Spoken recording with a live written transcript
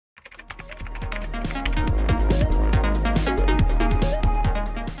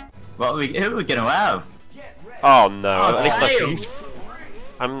Who are we gonna have? Oh no! Oh, At least Tails.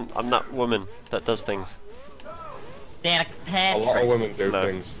 I'm that woman that does things. Danica A Patrick. lot of women do No.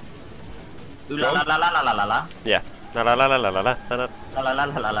 things. Ooh la la la la la la la la. Yeah. La la la la la la la la. La la la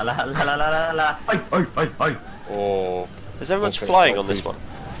la la la la la la la la. Oi. Oh. Is there much Okay, flying so on this deep. one?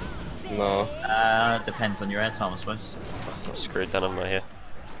 No. Depends on your airtime, I suppose. Got screwed down on my here.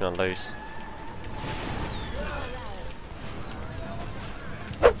 I'm gonna lose.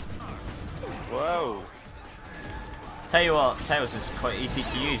 Whoa! Tell you what, Tails is quite easy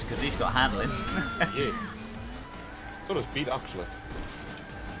to use because he's got handling. Yeah. So does Beat actually.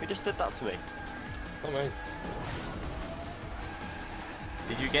 Who just did that to me? Oh man.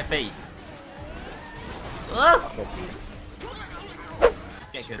 Did you get beat? Oh! Not Beat.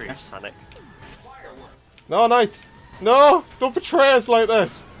 Get good. Screw you, Sonic. No, Knight! No! Don't betray us like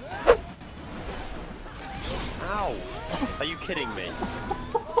this! Ow! Are you kidding me?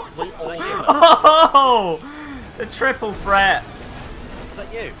 We all Oh! The triple threat. Is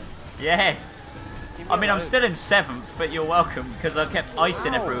that you? Yes. I mean, I'm still in 7th, but you're welcome because I kept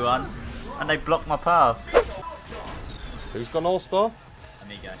icing everyone, and they blocked my path. Who's gone all-star?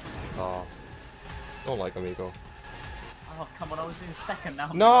 Amigo. Oh. Don't like Amigo. Oh come on, I was in 2nd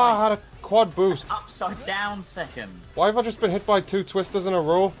now. No, I had a quad boost. Upside down 2nd. Why have I just been hit by 2 twisters in a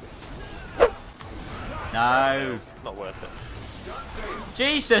row? No. Not worth it.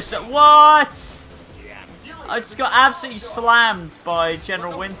 Jesus, what? I just got absolutely slammed by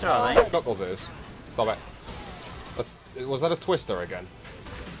General Winter, I think. Knuckles is. Stop it. Was that a twister again?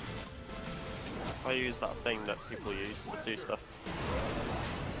 I use that thing that people use to do stuff.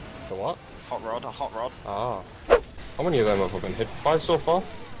 The what? Hot rod, a hot rod. Ah. How many of them have I been hit by so far?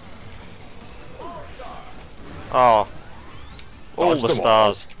 Oh. All Dodged the them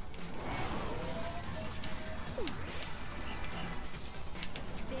stars.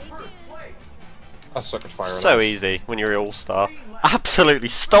 I suck at fire. So easy when you're all-star. Absolutely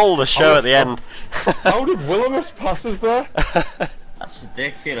stole the show at the end. How did Willimus pass us there? That's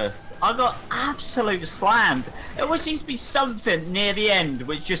ridiculous. I got absolutely slammed. There always seems to be something near the end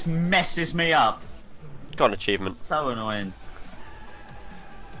which just messes me up. Got an achievement. So annoying.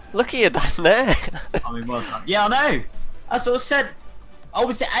 Look at you down there. I mean, well done. Yeah, I know. I sort of said, oh,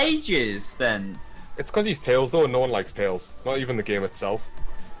 was it ages then? It's because he's Tails though, and no one likes Tails. Not even the game itself.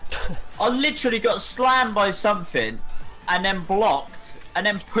 I literally got slammed by something, and then blocked, and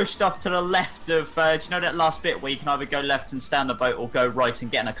then pushed off to the left of, do you know that last bit where you can either go left and stay on the boat or go right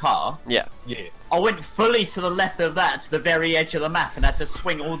and get in a car? Yeah. Yeah. I went fully to the left of that, to the very edge of the map, and had to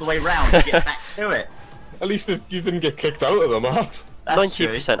swing all the way round to get back to it. At least you didn't get kicked out of the map. That's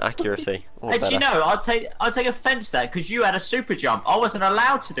 90% accuracy. Or Hey, do you better. know, I'll take offence to that, because you had a super jump. I wasn't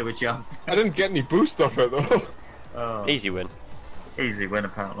allowed to do a jump. I didn't get any boost off it though. Oh. Easy win. Easy win,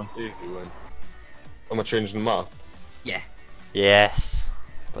 apparently. Easy win. Am I changing the map? Yeah. Yes.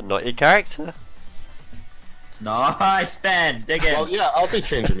 But not your character. Nice, Ben. Dig in. Well, yeah, I'll be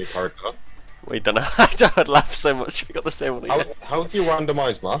changing my character. We don't know. I would laugh so much if we got the same one again. How do you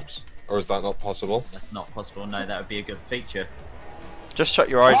randomise maps? Or is that not possible? That's not possible. No, that would be a good feature. Just shut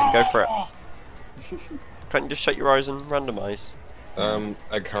your eyes and go for it. Can't you just shut your eyes and randomise?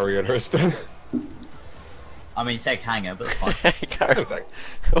 Egg carrier then. I mean, say hanger, but that's fine. Carry Same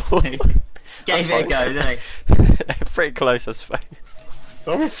thing. Gave it a go, didn't he? Pretty close, I suppose.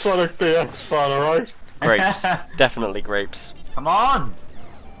 I'm a Sonic DX fan, alright? Grapes. Definitely grapes. Come on.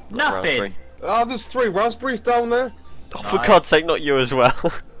 Not Nothing. raspberry. Ah, there's 3 raspberries down there. Oh, for Nice. God's sake, not you as well.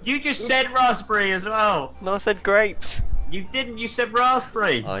 You just said raspberry as well. No, I said grapes. You didn't. You said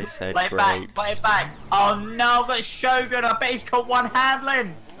raspberry. I said Play it grapes. back. Play it back. Oh no, I've got Shogun. I bet he's got one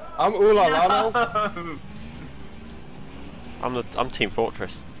handling. I'm ooh la la now. No. I'm Team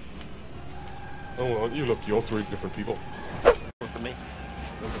Fortress. Oh, well, you look, you're 3 different people. For me.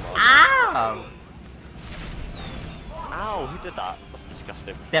 Ow! Ow, who did that? That's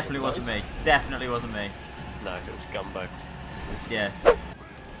disgusting. Definitely wasn't me. Definitely wasn't me. No, it was Gumbo. Yeah.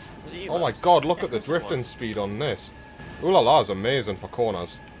 Was it you, Oh my Max? god, look at the It drifting was. speed on this. Ooh la la is amazing for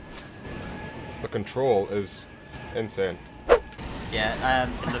corners. The control is insane. Yeah.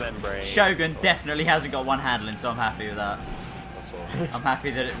 In the membrane. Shogun definitely hasn't got one handling, so I'm happy with that. That's all. I'm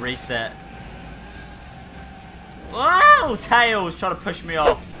happy that it reset. Wow! Tails trying to push me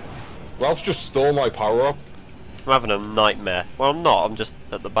off. Ralph just stole my power up. I'm having a nightmare. Well, I'm not. I'm just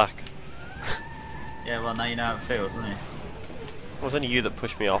at the back. Yeah, well now you know how it feels, doesn't it? It was only you that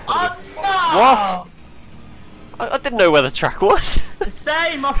pushed me off. Oh no! What? I didn't know where the track was.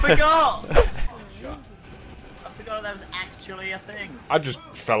 Same, I forgot! I forgot that was actually a thing. I just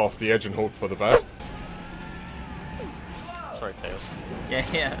fell off the edge and hoped for the best. Sorry, Tails. Yeah,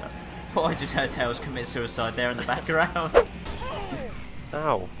 yeah. Oh, I just heard Tails commit suicide there in the background.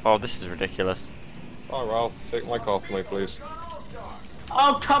 Ow. Oh, this is ridiculous. Oh, Ralph, take my car for me, please.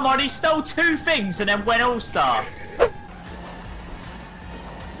 Oh, come on, he stole 2 things and then went all-star.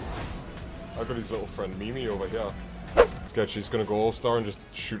 I've got his little friend Mimi over here. Scared she's gonna go all-star and just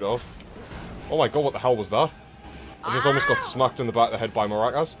shoot off. Oh my god, what the hell was that? I just almost got smacked in the back of the head by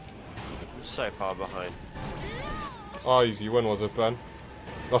Maracas. I'm so far behind. Oh, easy win, was it, Ben?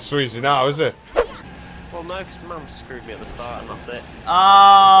 Not so easy now, is it? Well, no, because Mum screwed me at the start and that's it.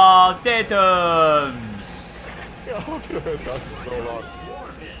 Oh, Diddums. Yeah, I could have heard that so loud.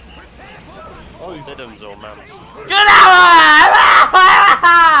 Oh, Diddums or Mums.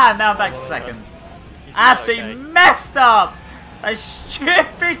 Now I'm back to second. He's not Absolutely okay. messed up. A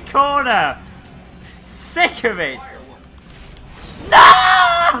stupid corner. Sick of it. No!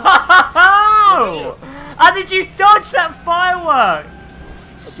 How did you dodge that firework?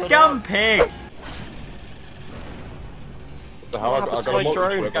 Scum pig. What the hell? I happened got to a my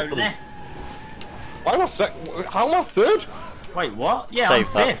multi-clip. drone? Go left. Why am I how am I third? Wait, what? Yeah, Save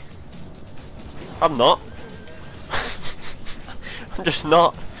I'm that. 5th. I'm not. I'm just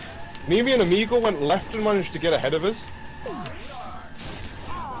not. Mimi and Amigo went left and managed to get ahead of us.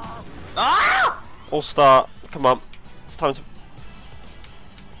 Ah! All start. Come on. It's time to.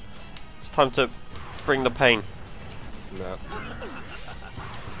 It's time to bring the pain. Nah.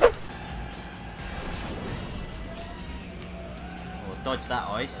 Oh, dodge that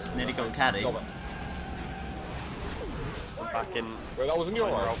ice. Nearly got caddy. Got it. I'm back in. Wait, that wasn't your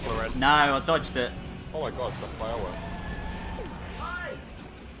We're eye? off the red. No, I dodged it. Oh my god, that firework.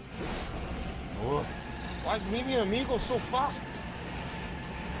 Oh. Why is Mimi and Amigo so fast?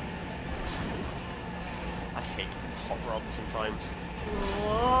 I hate hot rods sometimes.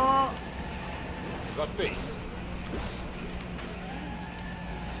 Is that B?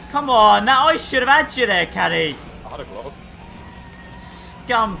 Come on, that ice should have had you there, caddy. I had a glove.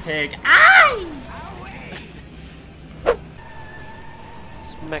 Scum pig. Aye!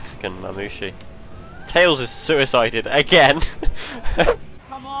 It's Mexican Mamushi. Tails is suicided again.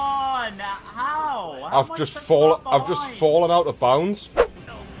 Come on, how? I've just fallen out of bounds.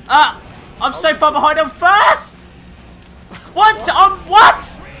 Ah! I'm so far behind, I'm first! What?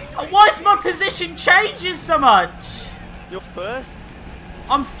 What? Why is my position changing so much? You're first?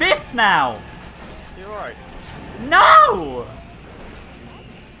 I'm 5th now. You're right. No!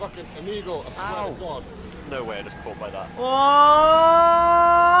 Fucking Amigo, I swear to God. No way I just caught by that.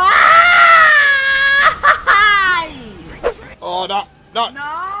 Oh, no. No,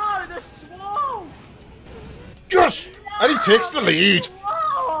 the swamp! Yes! And he takes the lead.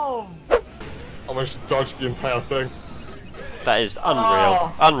 Whoa! I managed to dodge the entire thing. That is unreal.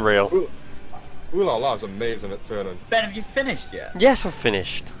 Oh. Unreal. Ooh la la is amazing at turning. Ben, have you finished yet? Yes, I've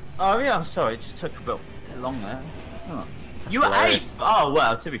finished. Oh yeah, I'm sorry, it just took a bit long there. Oh. You were hilarious. 8th! Oh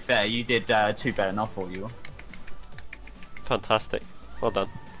well, to be fair, you did 2 better than I thought you were. Fantastic. Well done.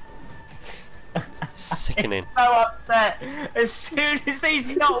 Sickening. So upset. As soon as he's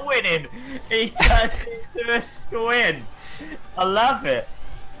not winning, he turns into a squid. I love it.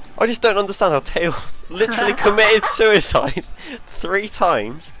 I just don't understand how Tails literally committed suicide 3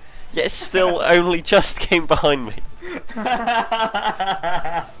 times, yet still only just came behind me.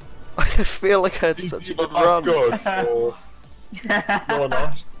 I feel like I had such a good run. Good. So... no,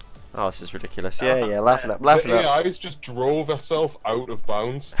 not. Oh, this is ridiculous. Yeah, yeah, laugh it up, laugh it The up. AI's just drove herself out of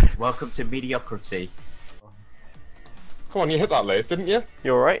bounds. Welcome to mediocrity. Come on, you hit that late, didn't you?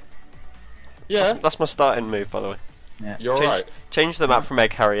 You alright? Yeah. That's my starting move, by the way. Yeah. You're Change, right. change the map from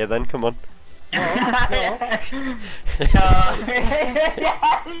Egg Harrier then, come on. He hates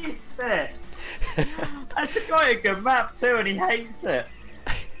it. That's quite a good map too, and he hates it.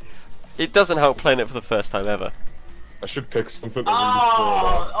 It doesn't help playing it for the first time ever. I should pick something to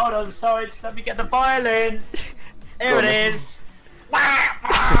Oh, hold on, sorry, just let me get the violin. Here Go it on. is.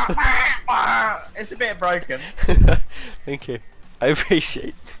 It's a bit broken. Thank you. I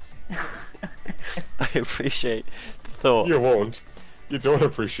appreciate the thought. You won't. You don't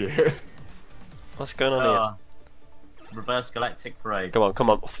appreciate it. What's going on here? Reverse Galactic Parade. Come on, come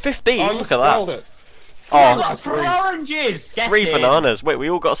on. 15! Oh, you Look at spelled that. it. Oh, Got 3 oranges. Get 3 in. bananas. Wait, we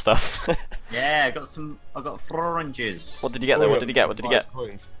all got stuff. Yeah, I got some. I got 4 oranges. What did you get there? What did you get? What did you get?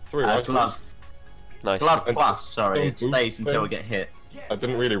 3 right Glove. Nice. Glove And plus. Sorry, it don't stays move until I thing. get hit. I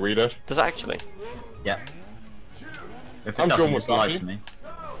didn't really read it. Does it actually? Yeah. If it I'm doesn't, John just lie Musashi. to me.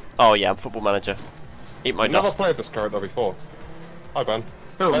 Oh yeah, I'm football manager. Eat my I've never dust. played this character before. Hi, Ben.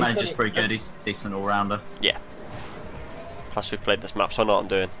 Phil Ben, manager's can- pretty good. He's decent all rounder. Yeah. Plus we've played this map, so I know what I'm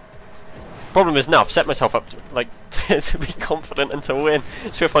doing. Problem is now I've set myself up to, like to be confident and to win.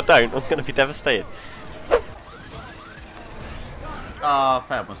 So if I don't, I'm gonna be devastated. Oh,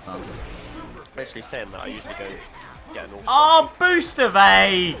 fair was done. Actually, saying that, I usually go get an all. Oh, boost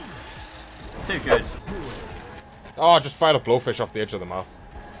evade! Too good. Oh, I just fired a blowfish off the edge of the map.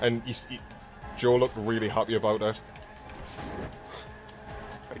 And Joe looked really happy about that.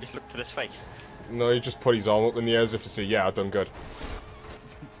 I just looked at his face. No, he just put his arm up in the air as if to say, yeah, I've done good.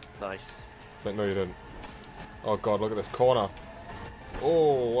 Nice. It's like, no, you didn't. Oh god, look at this corner.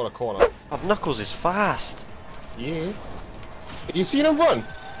 Oh, what a corner. Oh, Knuckles is fast. Yeah. Have you seen him run?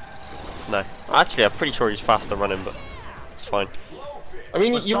 No. Actually, I'm pretty sure he's faster running, but it's fine. I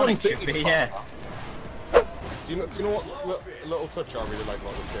mean, Well, you wouldn't Sonic think should he's be, yeah. fast. Do you know what little touch I really like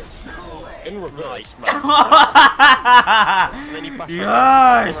about this game? In reverse. Nice, man. And then he bashed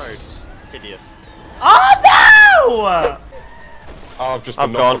Yes! the road. Idiot. Oh no! I've just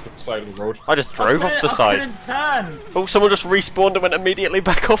I'm been knocked gone. off the side of the road. I just drove off the I side. couldn't turn. Oh, someone just respawned and went immediately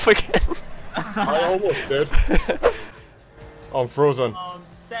back off again. I almost did. I'm frozen. On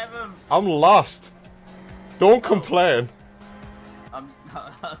 7th. I'm lost. Don't complain. I'll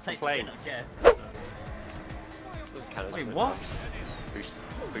take Complain. it, I guess. Doesn't count as Wait, good, what? man.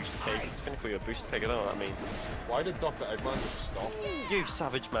 Boost pig. It's gonna call you a boost pig, I don't know what that means. Why did Dr. Eggman just stop? You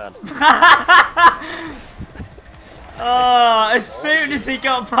savage man. Oh, as soon as he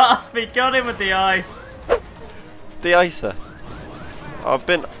got past me, got him with the ice. De-icer. I've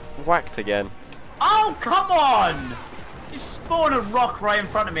been whacked again. Oh, come on! You spawned a rock right in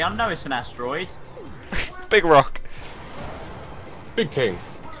front of me. I know it's an asteroid. Big rock. Big thing.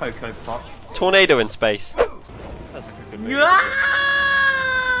 Cocoa Pop. Tornado in space. That's like a good name. No!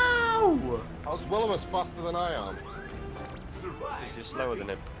 How's Willimus faster than I am? You're slower than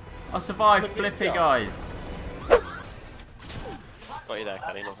him. I survived flippy, guys. Got you there,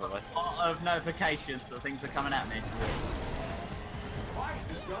 Kenny, not gonna lie. A lot of notifications that things are coming at me.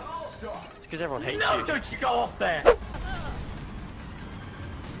 It's because everyone hates No, you. don't you go off there!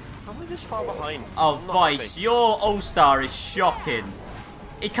 How am I this far behind? Oh, I'm not Vice, happy. your All-Star is shocking.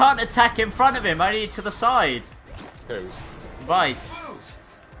 He can't attack in front of him, only to the side. Who's? Vice.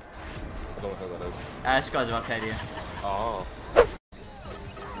 I don't know who that is. This guy's of Arcadia. Oh.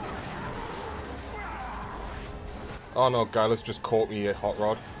 Oh no, Guylas just caught me a hot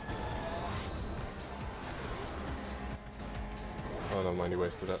rod. Oh no, mind, he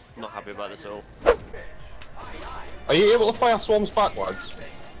wasted it. Not happy about this at all. Are you able to fire swarms backwards?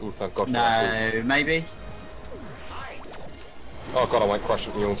 Ooh, thank God for that. No, maybe. Oh god, I might crash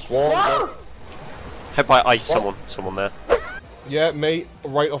into my own swarm. Whoa! Hit by ice, What? someone there. Yeah, mate,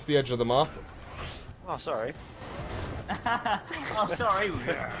 right off the edge of the map. Oh, sorry. Oh, sorry.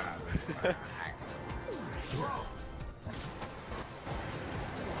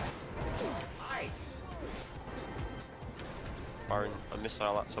 Firing a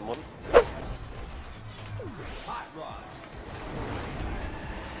missile at someone.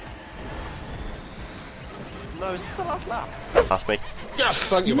 No, is this the last lap? That's me. Yes,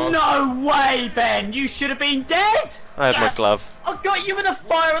 thank you, man. No way, Ben! You should have been dead! I had Yes! my glove. I got you with a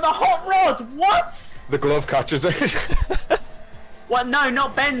fire of the hot rod! What? The glove catches it. What? No,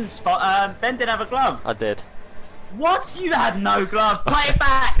 not Ben's fault. Ben didn't have a glove. I did. What? You had no glove. Play it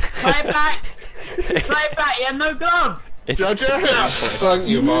back. Play it back. Play it back. You had no glove. It's Judge it. Thank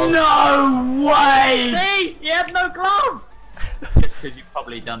you, man. No way! See? You had no glove. Just because you've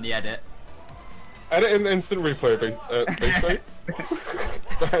probably done the edit. Edit in instant replay, basically.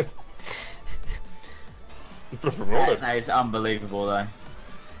 You've been promoted. That is unbelievable, though.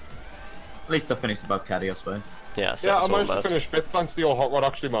 At least I finished above Caddy, I suppose. Yeah, Yeah, I managed to finish 5th thanks to your hot rod,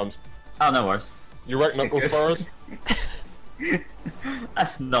 actually, man. Oh, no worries. You wrecked Knuckles for us.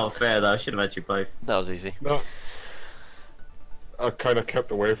 That's not fair, though. I should have had you both. That was easy. No. I kind of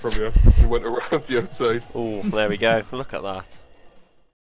kept away from you. You went around the outside. Oh, there we go. Look at that.